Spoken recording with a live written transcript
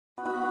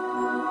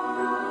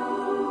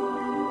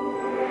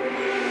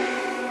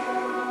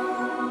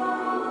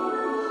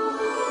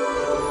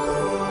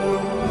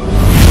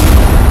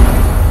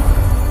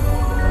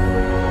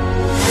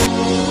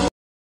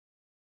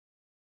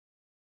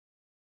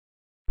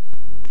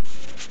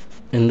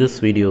In this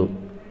video,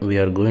 we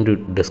are going to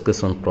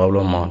discuss one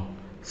problem on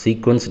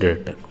sequence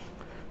detector.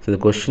 So the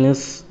question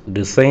is,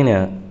 design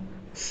a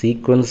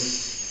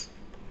sequence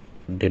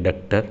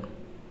detector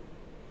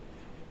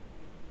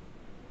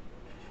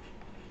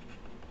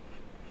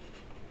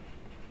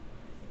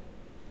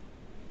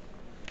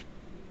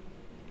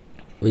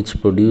which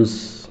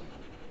produce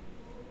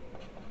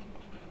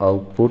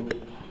output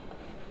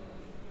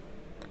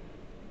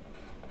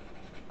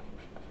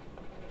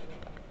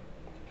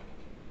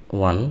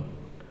one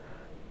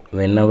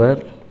whenever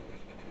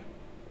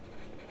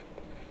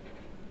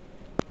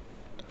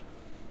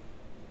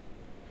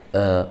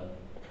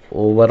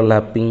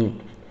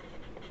overlapping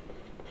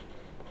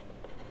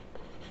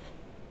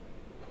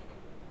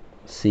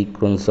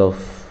sequence of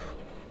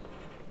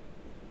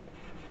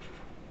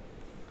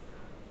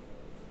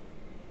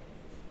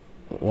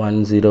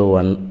one zero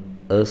one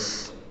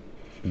is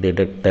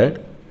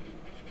detected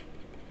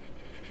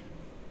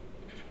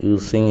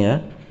using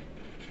a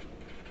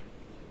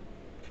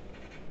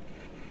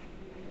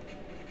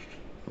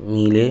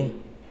Mealy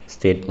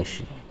state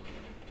machine.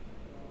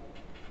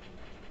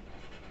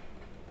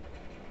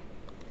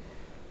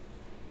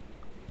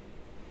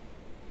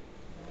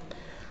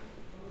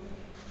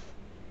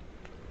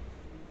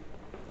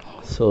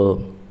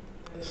 So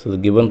the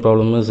given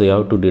problem is you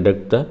have to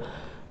detect the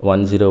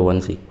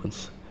 101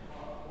 sequence.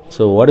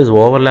 So what is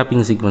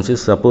overlapping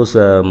sequences? Suppose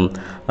we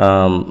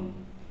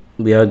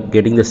are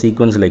getting the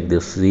sequence like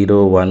this: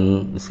 0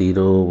 1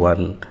 0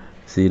 1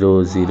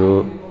 0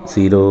 0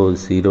 0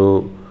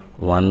 0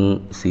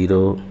 1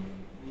 0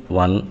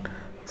 1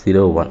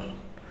 0 1.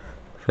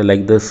 So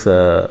like this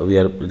we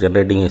are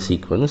generating a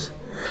sequence.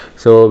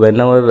 So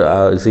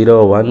whenever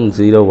 0 1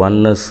 0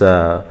 1 is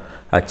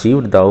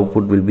achieved, the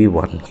output will be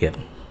 1 here.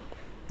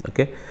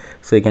 Okay,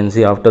 so you can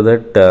see after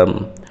that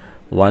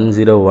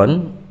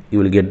 101 you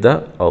will get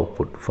the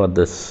output for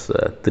this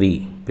 3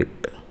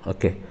 bit.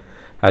 Okay,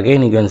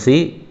 again you can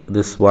see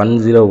this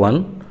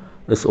 101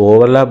 is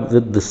overlapped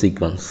with the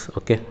sequence.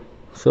 Okay,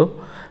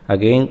 so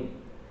again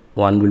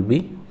 1 will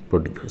be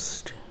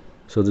produced.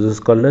 So this is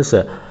called as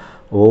a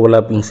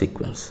overlapping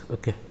sequence.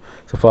 Okay,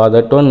 so for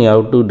that one you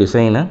have to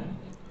design a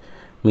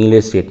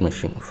Mealy state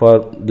machine. For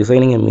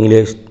designing a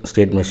Mealy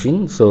state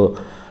machine, so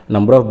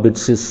number of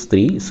bits is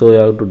 3, so you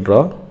have to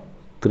draw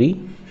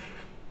 3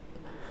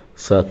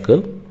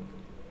 circle.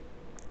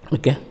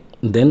 Okay,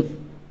 then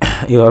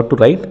you have to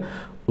write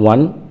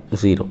 1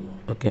 0.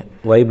 Okay,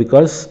 why?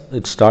 Because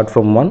it start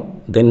from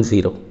 1 then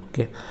 0.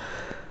 Okay,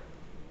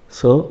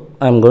 so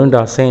I'm going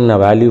to assign a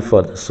value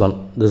for this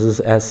one. This is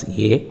as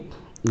A,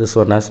 this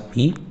one as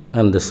B,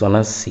 and this one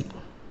as C.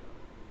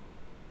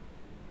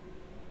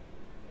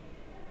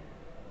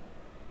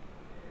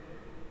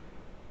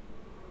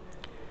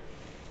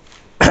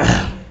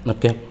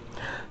 Okay,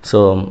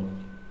 so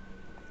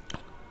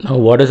now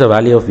what is the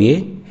value of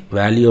A?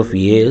 Value of A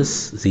is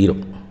 0,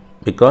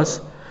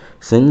 because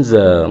since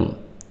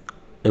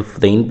if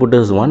the input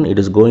is 1, it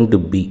is going to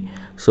B,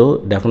 so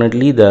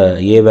definitely the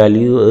A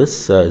value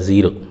is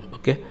 0.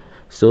 Okay,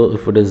 so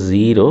if it is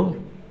 0,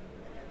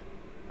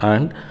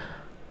 and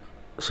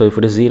so if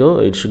it is 0,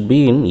 it should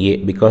be in A,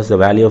 because the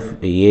value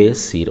of A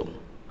is 0.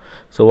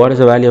 So what is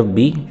the value of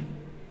B?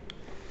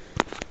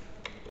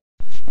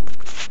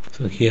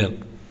 So here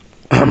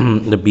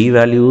the B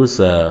value is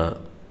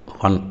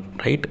 1,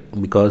 right?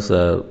 Because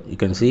you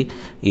can see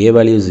A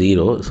value is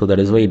 0, so that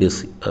is why it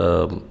is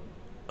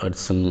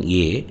it's in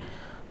A,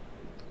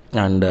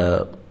 and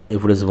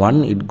if it is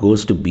 1, it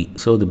goes to B,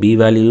 so the B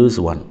value is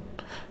 1.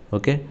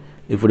 Okay,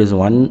 if it is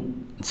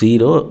 1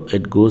 0,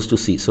 it goes to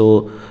C,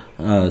 so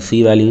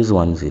C value is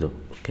 1 0.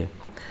 Okay,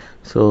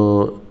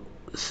 so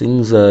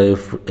since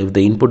if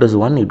the input is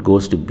 1, it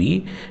goes to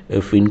B.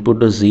 If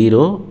input is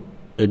 0,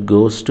 it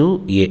goes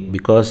to A,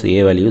 because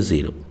A value is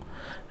 0.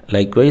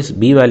 Likewise,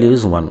 B value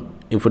is 1.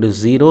 If it is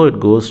 0, it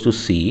goes to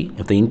C.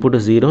 If the input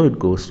is 0, it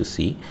goes to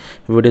C.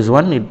 If it is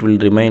 1, it will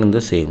remain in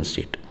the same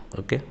state.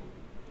 Okay,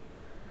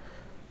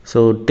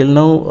 so till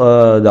now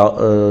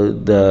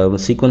the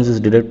sequence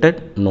is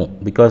detected? No,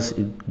 because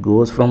it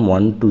goes from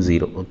 1 to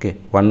 0. Okay,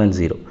 1 and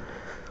 0.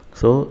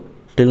 So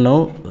till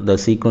now the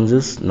sequence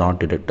is not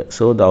detected,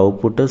 so the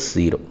output is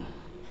 0.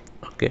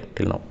 Okay,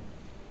 till now.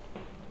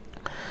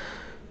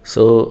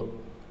 So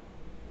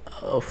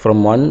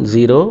from 1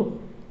 0,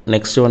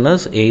 next one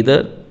is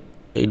either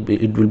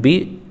it will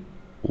be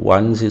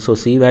 1 0, so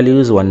C value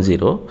is 1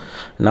 0.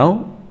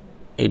 Now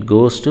it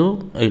goes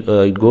to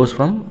it goes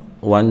from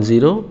 1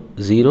 0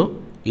 0,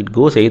 it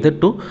goes either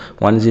to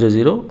 1 0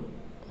 0,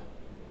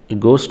 it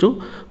goes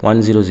to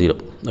 1 0 0.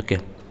 Okay,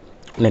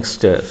 next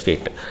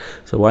state.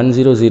 So 1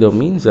 0 0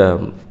 means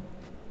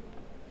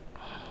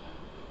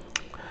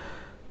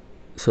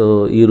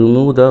so you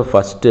remove the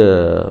first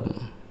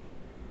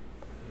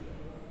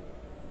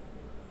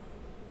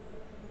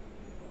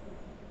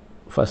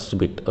first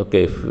bit.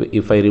 Okay,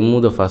 if I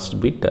remove the first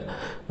bit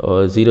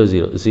 0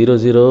 0 0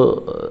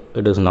 0,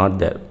 it is not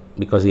there,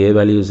 because A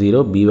value is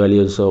 0, B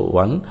value is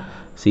 1,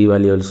 C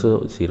value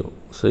also 0.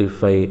 So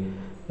if I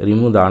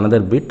remove the another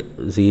bit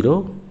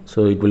 0,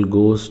 so it will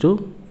goes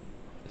to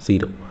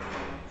 0.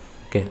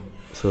 Okay,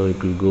 so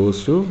it will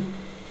goes to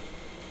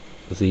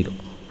 0.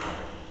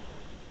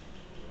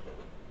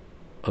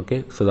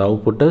 Okay, so the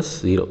output is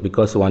 0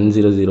 because 1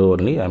 0 0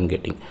 only I am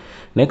getting.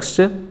 Next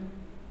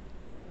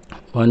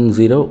 1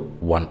 0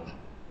 1.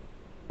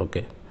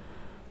 Okay,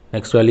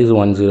 next value is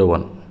 1 0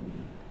 1.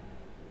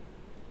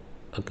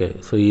 Okay,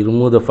 so you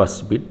remove the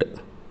first bit.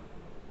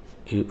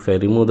 If I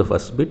remove the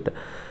first bit,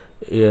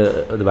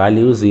 the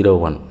value is 0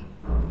 1.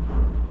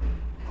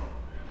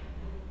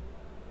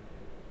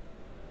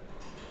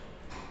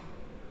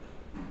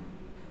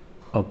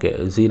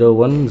 Okay, 0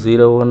 1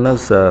 0 1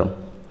 is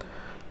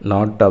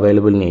not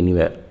available in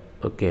anywhere.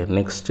 Okay,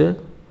 next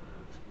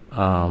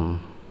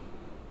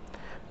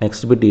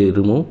bit you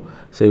remove,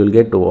 so you will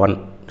get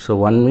 1. So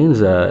 1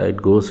 means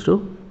it goes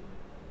to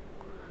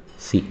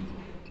C,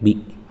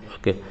 B.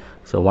 Okay,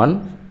 so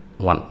 1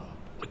 1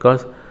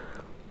 because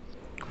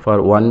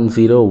for 1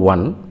 0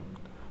 1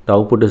 the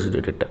output is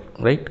detected,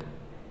 right?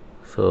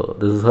 So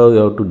this is how you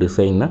have to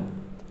design a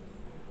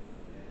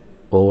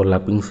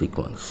overlapping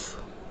sequence.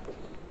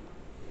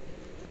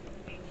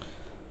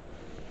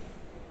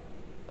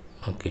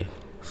 Okay,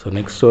 so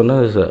next one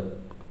is a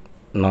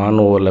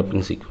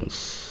non-overlapping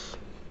sequence.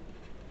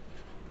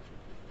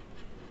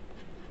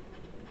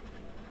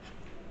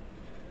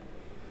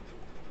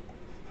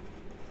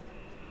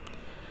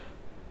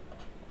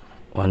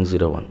 One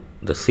zero one,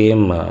 the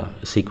same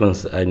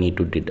sequence I need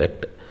to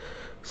detect.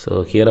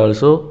 So here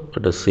also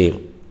the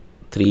same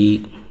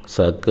 3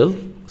 circle,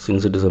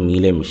 since it is a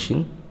Mealy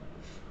machine.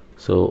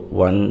 So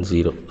 1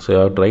 0, so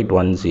I have to write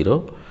 1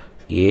 0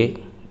 A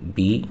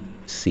B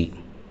C.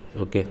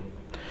 Okay,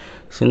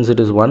 since it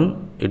is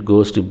 1 it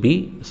goes to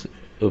B.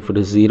 If it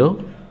is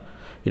 0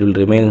 it will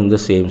remain in the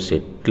same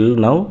state till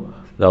now.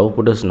 The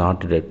output is not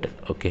detected.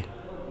 Okay,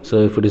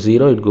 so if it is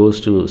 0 it goes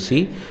to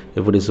C,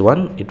 if it is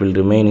 1 it will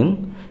remain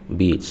in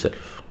B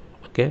itself.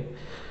 Okay,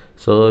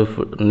 so if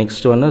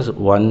next one is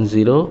 1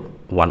 0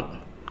 1.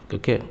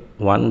 Okay,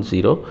 1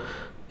 0,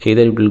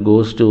 either it will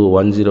goes to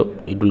 1 0,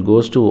 it will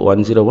goes to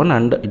 1 0 1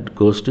 and it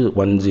goes to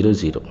 1 0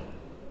 0.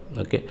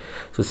 Okay,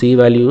 so C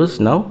value is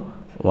now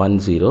 1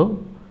 0.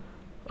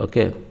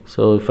 Okay,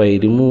 so if I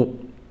remove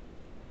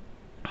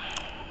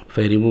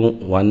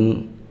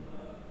 1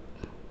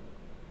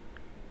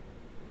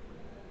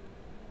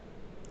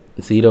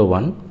 0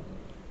 1,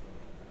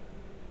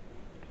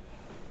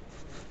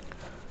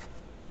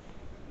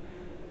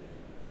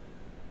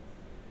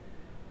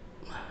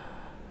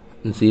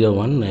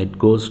 it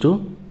goes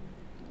to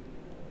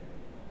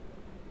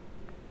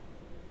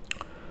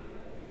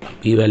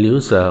P value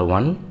is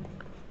 1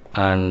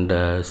 and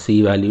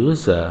C value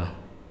is A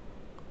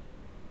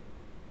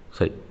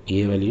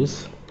value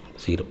is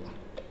 0.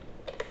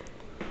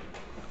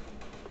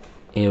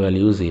 A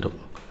value is 0.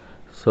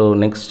 So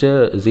next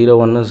 0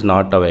 1 is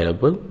not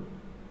available,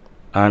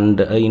 and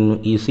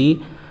in you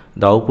see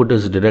the output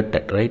is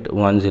detected, right?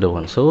 1 0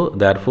 1, so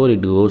therefore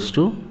it goes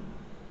to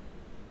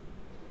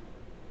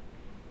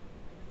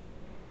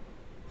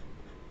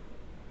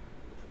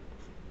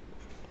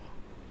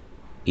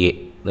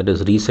A, that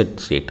is reset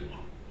state.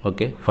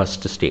 Okay,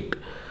 first state.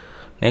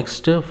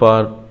 Next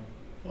for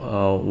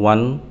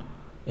 1,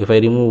 if I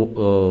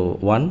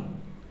remove 1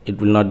 it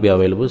will not be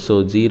available,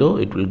 so 0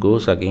 it will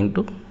goes again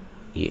to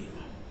A.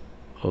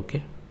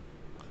 Okay,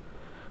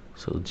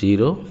 so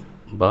 0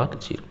 bar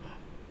 0.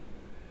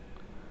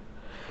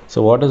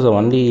 So what is the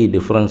only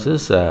difference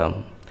is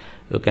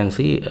you can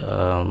see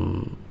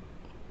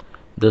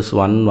this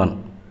 1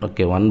 1.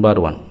 Okay, 1 bar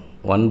 1,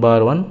 1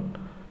 bar 1,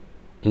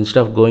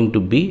 instead of going to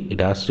B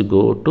it has to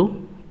go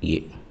to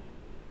A.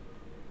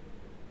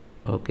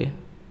 Okay,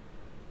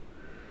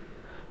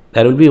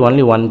 there will be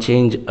only one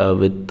change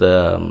with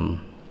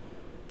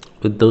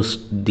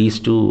these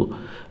two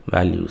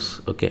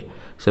values. Okay,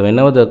 so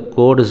whenever the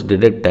code is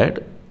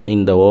detected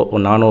in the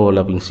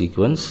non-overlapping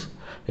sequence,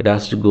 it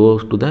has to go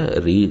to the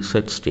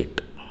reset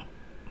state,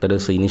 that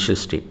is the initial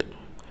state.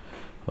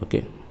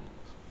 Okay,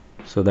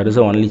 so that is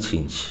the only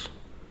change,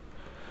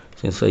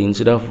 since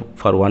instead of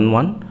for 1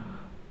 1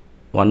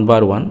 1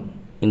 bar 1,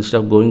 instead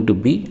of going to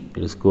B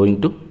it is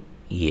going to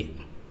A.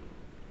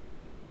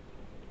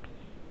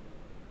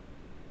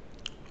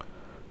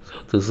 So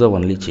this is the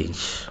only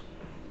change.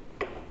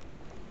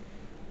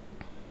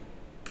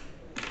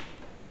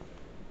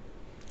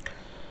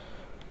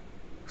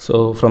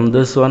 So from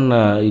this one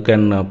you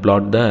can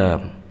plot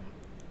the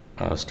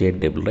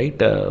state table,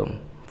 right,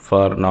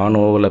 for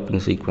non-overlapping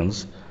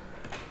sequence.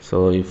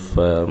 So if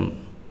the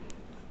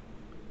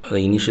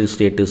initial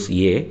state is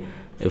A,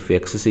 if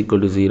x is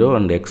equal to 0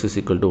 and x is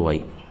equal to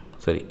y,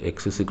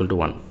 x is equal to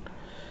 1,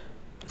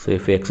 so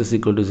if x is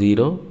equal to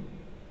 0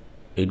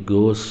 it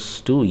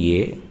goes to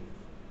A,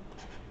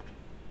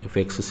 if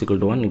x is equal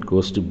to 1 it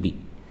goes to B.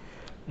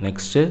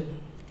 Next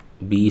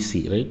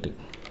BC, right,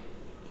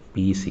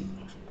 BC,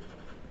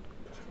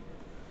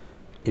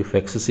 if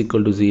x is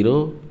equal to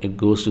 0 it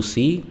goes to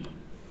C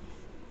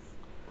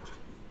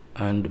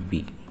and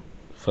B.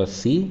 For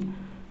C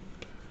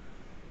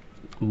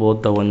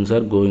both the ones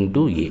are going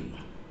to A.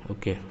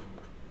 Okay,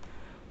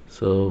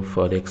 So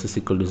for x is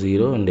equal to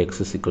 0 and x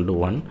is equal to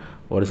 1,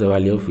 what is the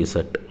value of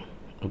z?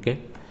 Okay,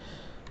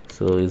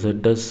 so z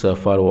is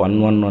for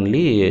 1 1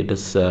 only, it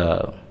is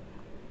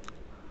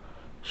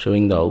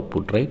showing the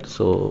output, right?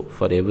 So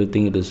for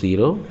everything it is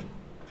 0,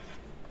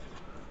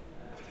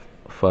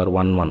 for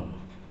 1 1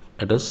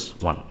 it is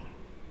 1.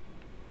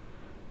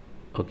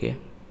 Okay,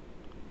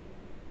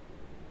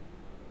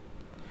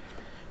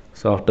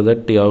 so after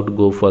that you have to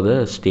go for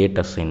the state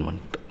assignment.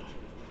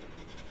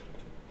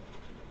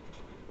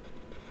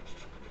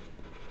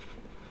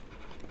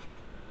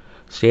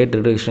 State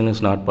reduction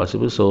is not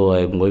possible, so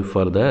I am going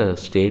for the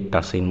state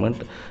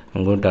assignment. I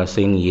am going to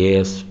assign A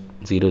as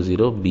 0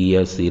 0, B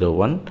as 0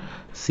 1,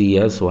 C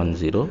as 1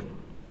 0.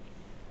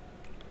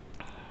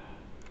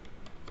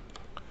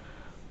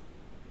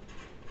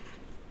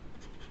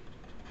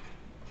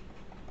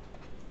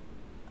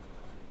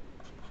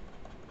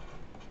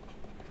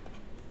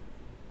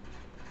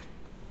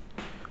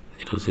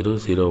 Zero zero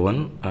zero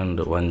 1 and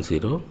 1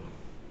 0.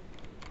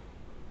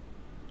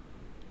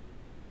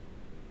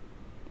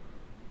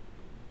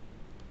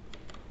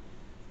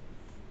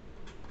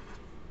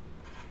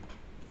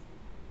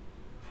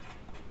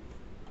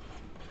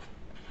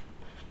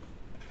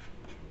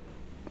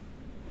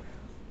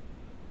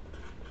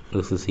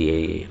 This is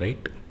A,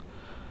 right?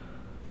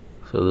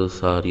 So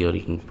those are your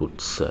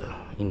inputs.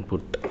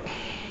 Input.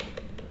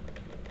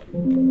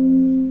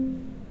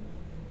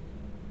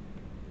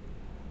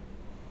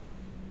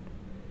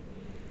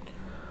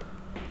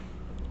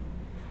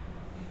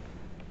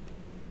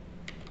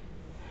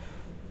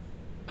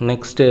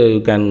 Next,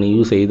 you can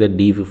use either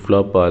D flip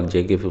flop or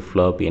JK flip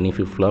flop, any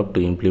flip flop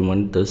to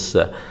implement this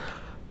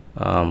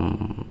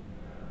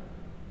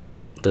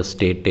the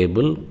state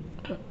table,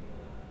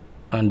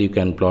 and you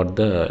can plot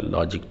the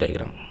logic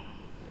diagram.